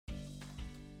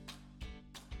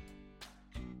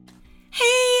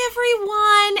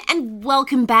everyone, and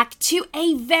welcome back to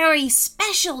a very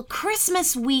special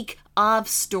Christmas week of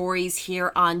stories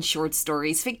here on Short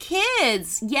Stories for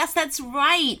Kids. Yes, that's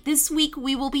right. This week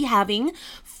we will be having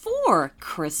 4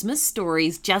 Christmas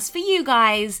stories just for you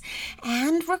guys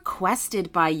and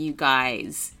requested by you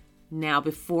guys. Now,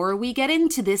 before we get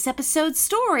into this episode's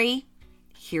story,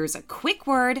 here's a quick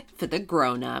word for the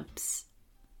grown-ups.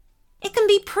 It can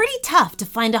be pretty tough to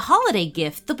find a holiday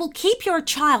gift that will keep your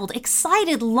child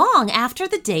excited long after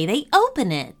the day they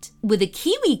open it. With a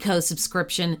KiwiCo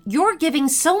subscription, you're giving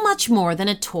so much more than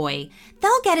a toy.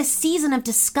 They'll get a season of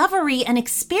discovery and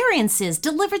experiences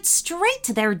delivered straight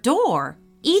to their door.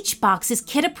 Each box is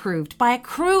kid-approved by a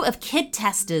crew of kid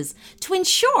testers to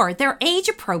ensure they're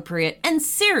age-appropriate and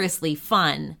seriously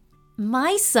fun.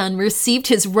 My son received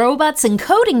his robots and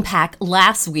coding pack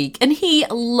last week, and he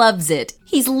loves it.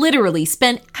 He's literally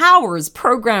spent hours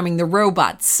programming the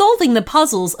robots, solving the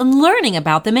puzzles, and learning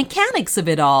about the mechanics of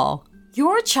it all.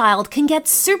 Your child can get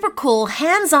super cool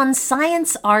hands-on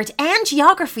science, art, and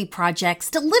geography projects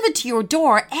delivered to your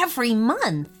door every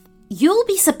month. You'll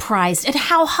be surprised at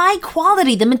how high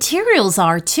quality the materials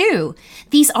are, too.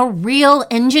 These are real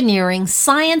engineering,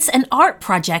 science, and art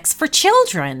projects for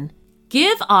children.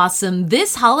 Give awesome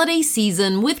this holiday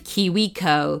season with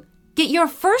KiwiCo. Get your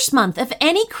first month of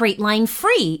any crate line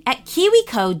free at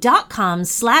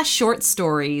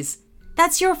kiwico.com/shortstories.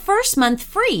 That's your first month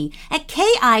free at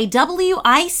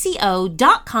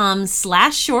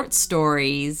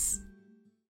kiwico.com/shortstories.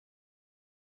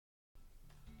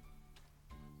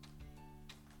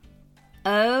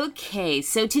 Okay,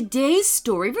 so today's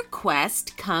story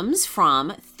request comes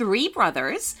from 3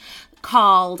 brothers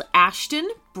called Ashton,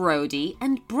 Brody,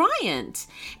 and Bryant,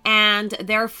 and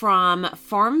they're from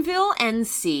Farmville,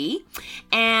 NC,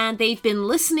 and they've been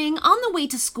listening on the way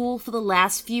to school for the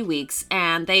last few weeks,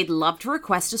 and they'd love to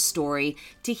request a story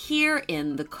to hear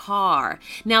in the car.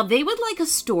 Now, they would like a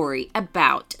story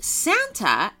about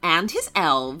Santa and his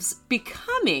elves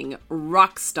becoming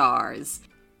rock stars.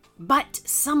 But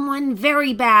someone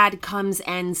very bad comes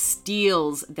and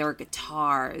steals their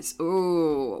guitars.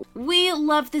 Ooh, we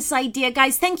love this idea,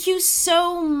 guys. Thank you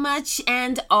so much.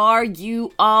 And are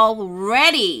you all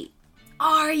ready?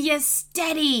 Are you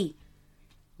steady?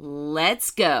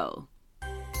 Let's go.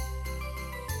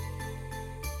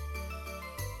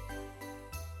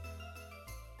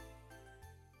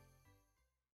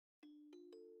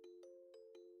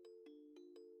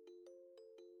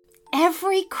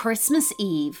 Every Christmas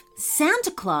Eve,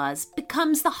 Santa Claus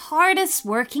becomes the hardest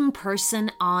working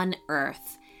person on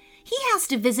Earth. He has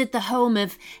to visit the home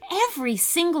of every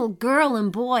single girl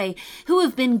and boy who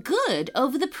have been good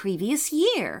over the previous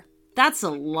year. That's a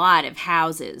lot of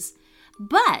houses.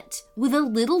 But with a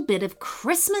little bit of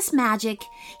Christmas magic,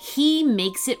 he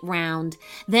makes it round,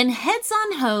 then heads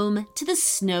on home to the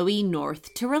snowy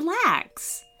north to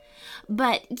relax.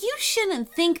 But you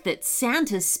shouldn't think that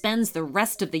Santa spends the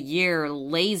rest of the year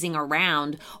lazing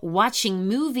around, watching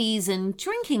movies and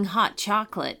drinking hot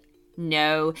chocolate.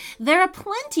 No, there are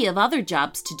plenty of other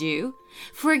jobs to do.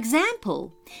 For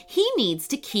example, he needs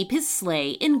to keep his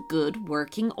sleigh in good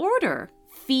working order,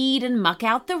 feed and muck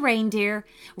out the reindeer,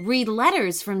 read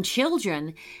letters from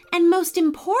children, and most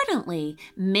importantly,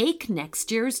 make next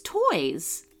year's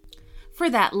toys. For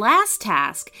that last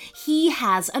task, he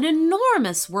has an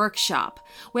enormous workshop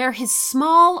where his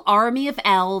small army of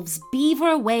elves beaver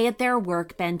away at their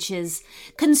workbenches,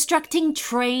 constructing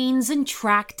trains and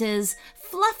tractors,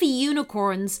 fluffy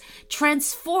unicorns,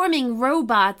 transforming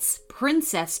robots,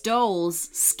 princess dolls,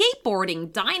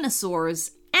 skateboarding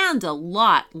dinosaurs, and a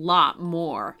lot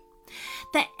more.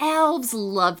 The elves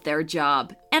love their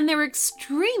job, and they're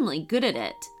extremely good at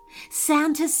it.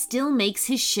 Santa still makes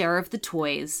his share of the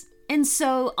toys. And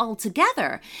so,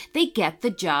 altogether, they get the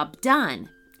job done.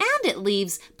 And it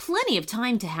leaves plenty of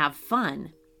time to have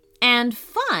fun. And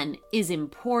fun is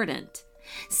important.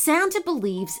 Santa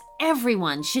believes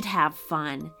everyone should have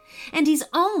fun. And he's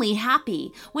only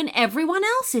happy when everyone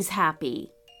else is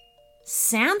happy.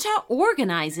 Santa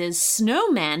organizes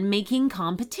snowman-making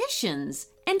competitions,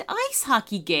 and ice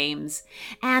hockey games,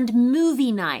 and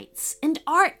movie nights, and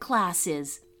art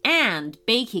classes, and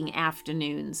baking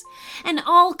afternoons, and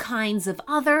all kinds of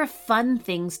other fun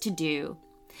things to do.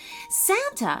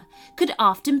 Santa could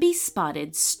often be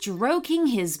spotted stroking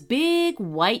his big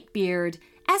white beard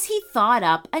as he thought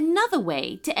up another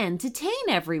way to entertain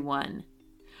everyone.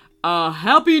 A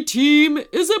happy team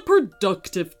is a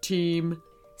productive team,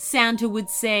 Santa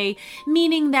would say,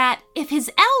 meaning that if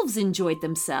his elves enjoyed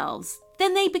themselves,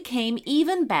 then they became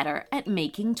even better at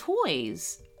making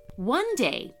toys. One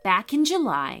day, back in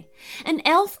July, an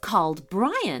elf called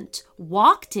Bryant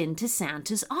walked into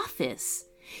Santa's office.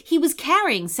 He was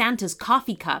carrying Santa's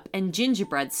coffee cup and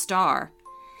gingerbread star.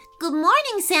 "Good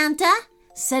morning, Santa,"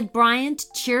 said Bryant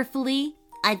cheerfully.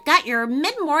 "I've got your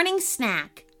mid-morning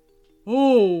snack."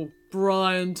 "Oh,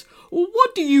 Bryant,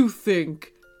 what do you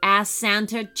think?" asked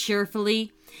Santa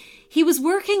cheerfully. He was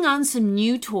working on some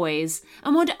new toys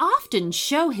and would often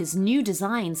show his new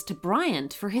designs to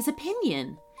Bryant for his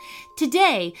opinion.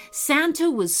 Today, Santa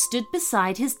was stood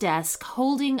beside his desk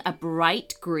holding a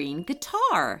bright green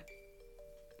guitar.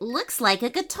 "Looks like a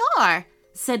guitar,"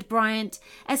 said Bryant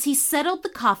as he settled the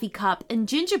coffee cup and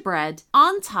gingerbread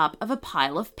on top of a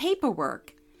pile of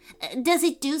paperwork. "Does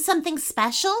it do something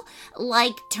special,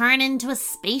 like turn into a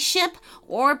spaceship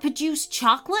or produce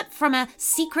chocolate from a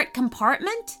secret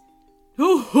compartment?"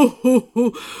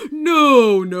 "Oh,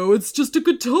 no, it's just a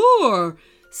guitar,"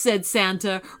 said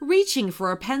Santa, reaching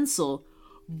for a pencil.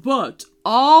 "But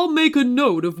I'll make a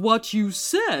note of what you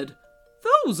said.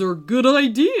 Those are good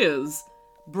ideas."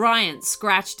 Bryant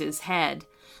scratched his head.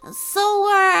 "So,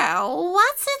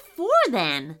 what's it for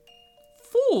then?"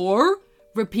 "For?"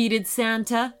 repeated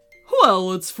Santa.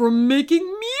 "Well, it's for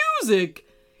making music."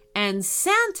 And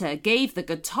Santa gave the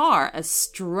guitar a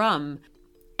strum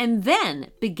and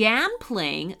then began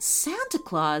playing Santa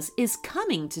Claus is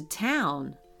Coming to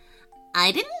Town.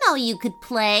 "I didn't know you could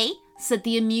play," said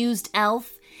the amused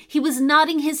elf. He was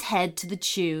nodding his head to the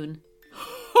tune.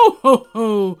 "Ho, ho,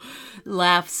 ho,"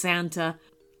 laughed Santa.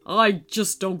 "I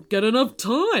just don't get enough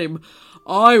time.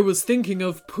 I was thinking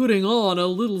of putting on a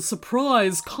little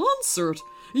surprise concert.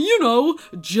 You know,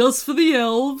 just for the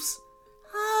elves."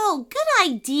 "Oh, good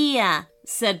idea,"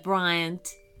 said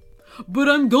Bryant. "But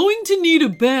I'm going to need a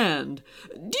band.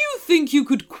 Do you think you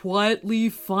could quietly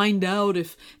find out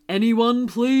if anyone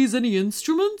plays any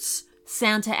instruments?"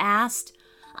 Santa asked.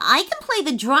 "I can play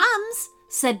the drums,"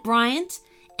 said Bryant,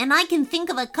 "and I can think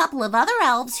of a couple of other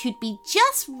elves who'd be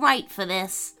just right for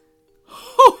this."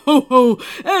 "Ho, ho, ho!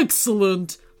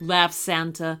 Excellent!" laughed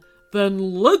Santa.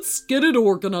 "Then let's get it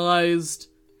organized."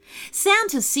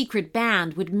 Santa's secret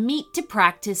band would meet to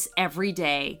practice every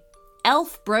day.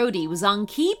 Elf Brody was on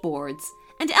keyboards,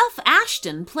 and Elf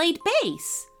Ashton played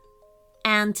bass.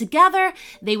 And together,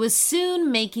 they were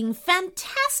soon making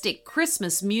fantastic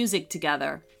Christmas music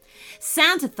together.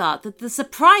 Santa thought that the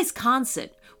surprise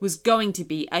concert was going to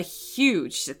be a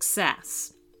huge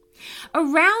success.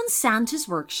 Around Santa's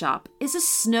workshop is a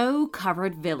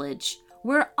snow-covered village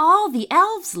where all the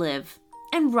elves live,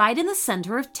 and right in the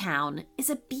center of town is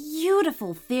a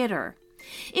beautiful theater.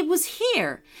 It was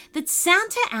here that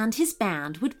Santa and his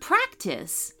band would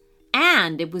practice,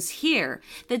 and it was here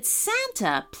that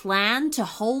Santa planned to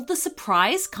hold the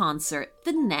surprise concert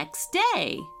the next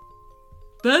day.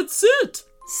 "That's it,"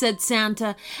 said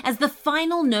Santa as the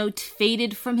final note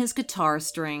faded from his guitar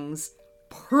strings.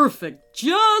 "Perfect,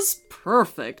 just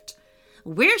perfect."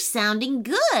 "We're sounding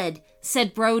good,"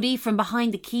 said Brody from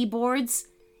behind the keyboards.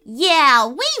 "Yeah,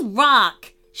 we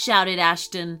rock," shouted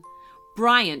Ashton.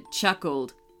 Bryant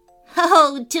chuckled.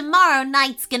 "Oh, tomorrow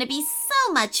night's gonna be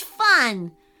so much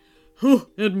fun."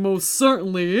 "It most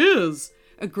certainly is,"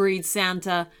 agreed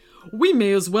Santa. "We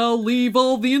may as well leave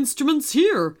all the instruments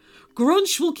here.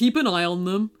 Grunch will keep an eye on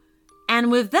them."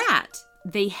 And with that,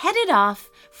 they headed off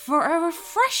for a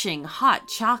refreshing hot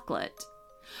chocolate.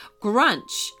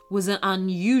 Grunch was an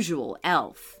unusual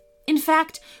elf. In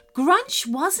fact, Grunch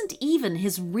wasn't even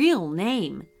his real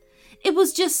name. It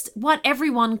was just what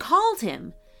everyone called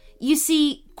him. You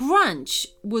see, Grunch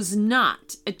was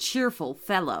not a cheerful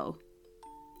fellow.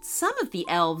 Some of the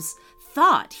elves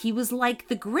thought he was like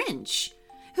the Grinch,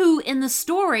 who in the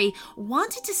story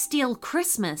wanted to steal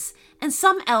Christmas, and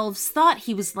some elves thought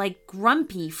he was like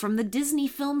Grumpy from the Disney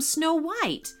film Snow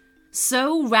White.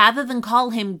 So rather than call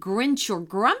him Grinch or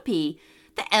Grumpy,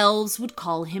 the elves would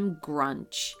call him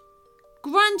Grunch.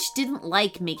 Grunch didn't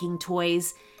like making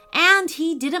toys, and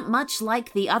he didn't much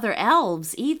like the other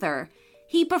elves either.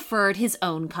 He preferred his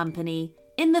own company,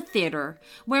 in the theater,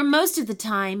 where most of the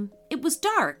time it was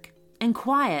dark and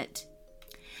quiet.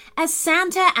 As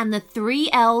Santa and the three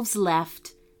elves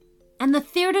left, and the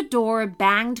theater door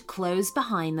banged closed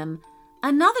behind them,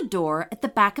 another door at the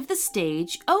back of the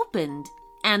stage opened,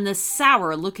 and the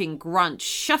sour-looking Grunch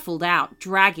shuffled out,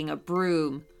 dragging a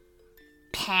broom.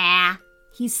 "Pah,"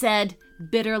 he said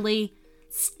bitterly.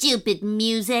 "Stupid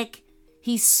music."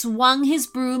 He swung his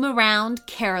broom around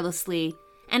carelessly,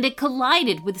 and it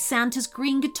collided with Santa's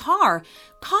green guitar,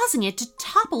 causing it to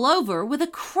topple over with a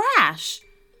crash.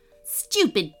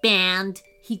 "Stupid band,"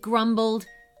 he grumbled.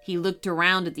 He looked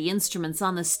around at the instruments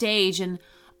on the stage, and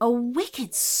A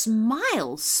wicked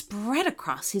smile spread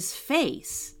across his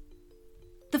face.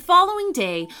 The following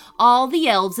day, all the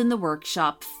elves in the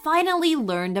workshop finally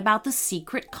learned about the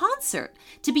secret concert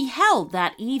to be held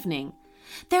that evening.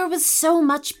 There was so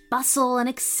much bustle and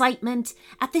excitement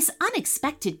at this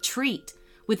unexpected treat,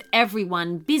 with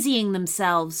everyone busying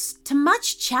themselves to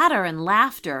much chatter and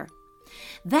laughter.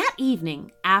 That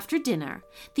evening, after dinner,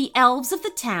 the elves of the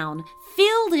town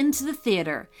filed into the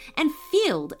theater and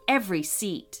filled every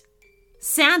seat.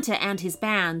 Santa and his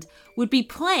band would be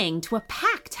playing to a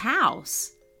packed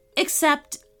house.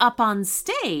 Except up on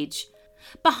stage,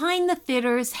 behind the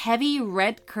theater's heavy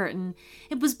red curtain,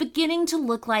 it was beginning to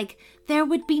look like there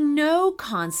would be no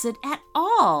concert at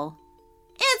all.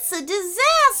 "It's a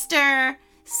disaster,"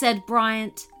 said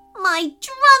Bryant. "My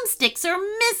drumsticks are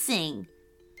missing."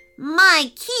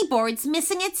 "My keyboard's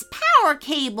missing its power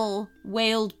cable,"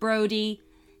 wailed Brody.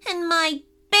 "And my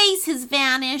bass has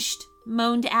vanished,"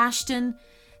 moaned Ashton.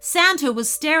 Santa was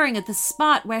staring at the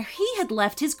spot where he had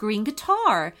left his green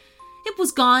guitar. It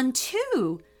was gone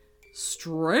too.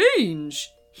 "Strange,"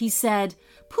 he said,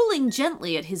 pulling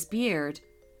gently at his beard.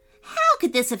 "How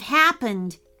could this have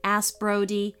happened?" asked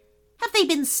Brody. "Have they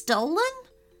been stolen?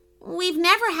 We've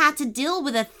never had to deal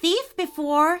with a thief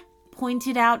before,"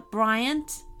 pointed out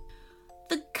Bryant.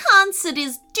 "The concert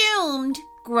is doomed,"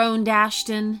 groaned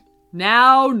Ashton.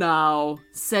 Now,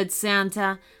 said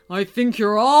Santa, "I think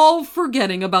you're all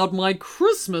forgetting about my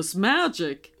Christmas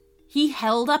magic." He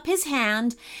held up his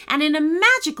hand, and in a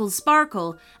magical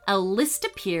sparkle, a list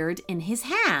appeared in his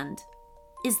hand.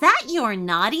 "Is that your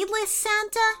naughty list,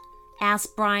 Santa?"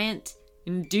 asked Bryant.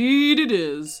 "Indeed it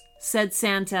is," said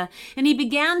Santa, and he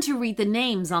began to read the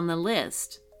names on the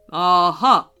list.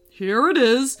 "Aha! Here it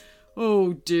is.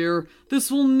 Oh dear, this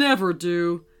will never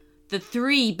do." The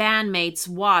three bandmates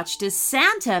watched as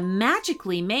Santa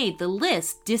magically made the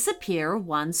list disappear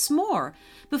once more,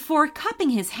 before cupping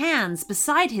his hands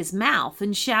beside his mouth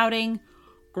and shouting,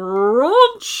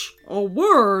 "Grunch! A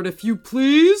word, if you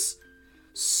please."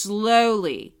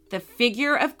 Slowly, the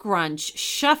figure of Grunch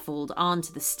shuffled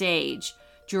onto the stage,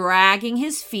 dragging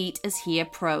his feet as he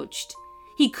approached.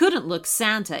 He couldn't look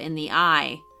Santa in the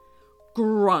eye.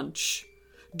 "Grunch,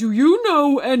 do you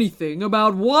know anything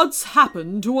about what's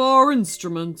happened to our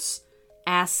instruments?"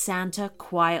 asked Santa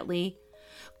quietly.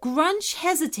 Grunch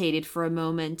hesitated for a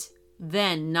moment,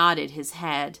 then nodded his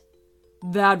head.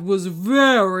 "That was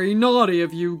very naughty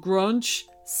of you, Grunch,"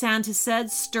 Santa said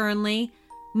sternly.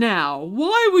 "Now,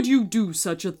 why would you do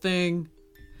such a thing?"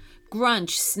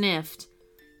 Grunch sniffed.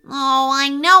 "Oh, I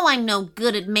know I'm no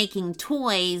good at making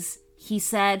toys," he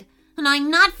said, "and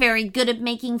I'm not very good at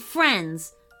making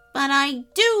friends. But I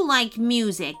do like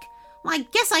music. I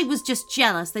guess I was just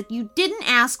jealous that you didn't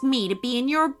ask me to be in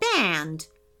your band."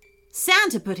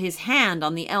 Santa put his hand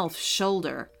on the elf's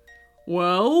shoulder.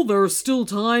 "Well, there's still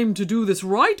time to do this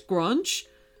right, Grunch.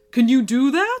 Can you do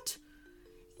that?"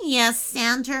 "Yes,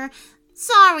 Santa.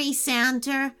 Sorry,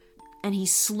 Santa." And he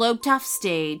sloped off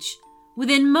stage.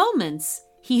 Within moments,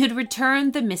 he had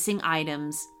returned the missing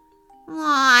items.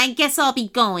 "I guess I'll be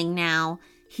going now,"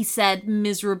 he said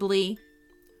miserably.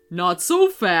 "Not so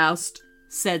fast,"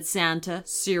 said Santa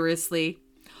seriously.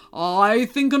 "I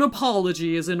think an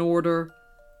apology is in order."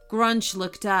 Grunch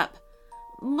looked up.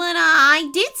 "But I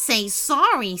did say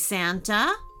sorry,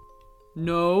 Santa."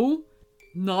 "No,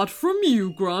 not from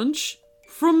you, Grunch.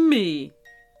 From me,"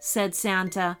 said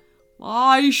Santa.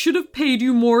 "I should have paid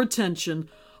you more attention.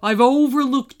 I've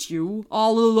overlooked you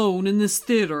all alone in this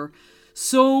theater.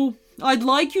 So I'd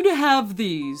like you to have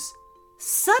these."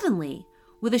 Suddenly,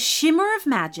 with a shimmer of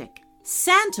magic,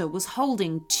 Santa was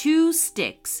holding 2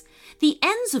 sticks, the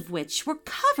ends of which were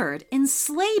covered in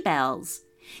sleigh bells.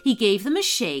 He gave them a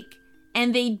shake,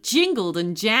 and they jingled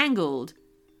and jangled.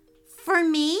 "For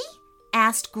me?"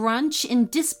 asked Grunch in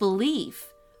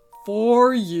disbelief.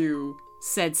 "For you,"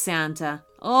 said Santa.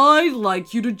 "I'd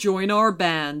like you to join our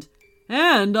band.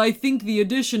 And I think the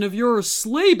addition of your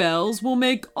sleigh bells will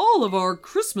make all of our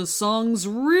Christmas songs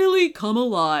really come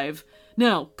alive.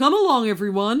 Now, come along,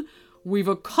 everyone. We've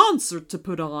a concert to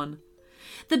put on."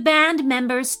 The band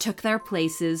members took their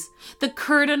places. The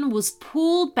curtain was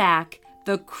pulled back.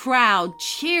 The crowd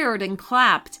cheered and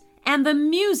clapped, and the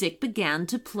music began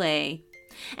to play.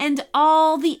 And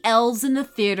all the elves in the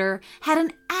theater had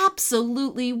an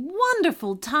absolutely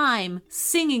wonderful time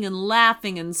singing and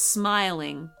laughing and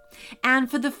smiling.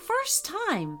 And for the first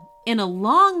time in a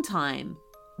long time,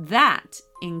 that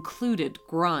included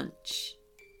Grunch.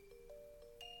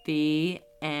 The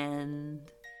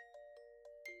end.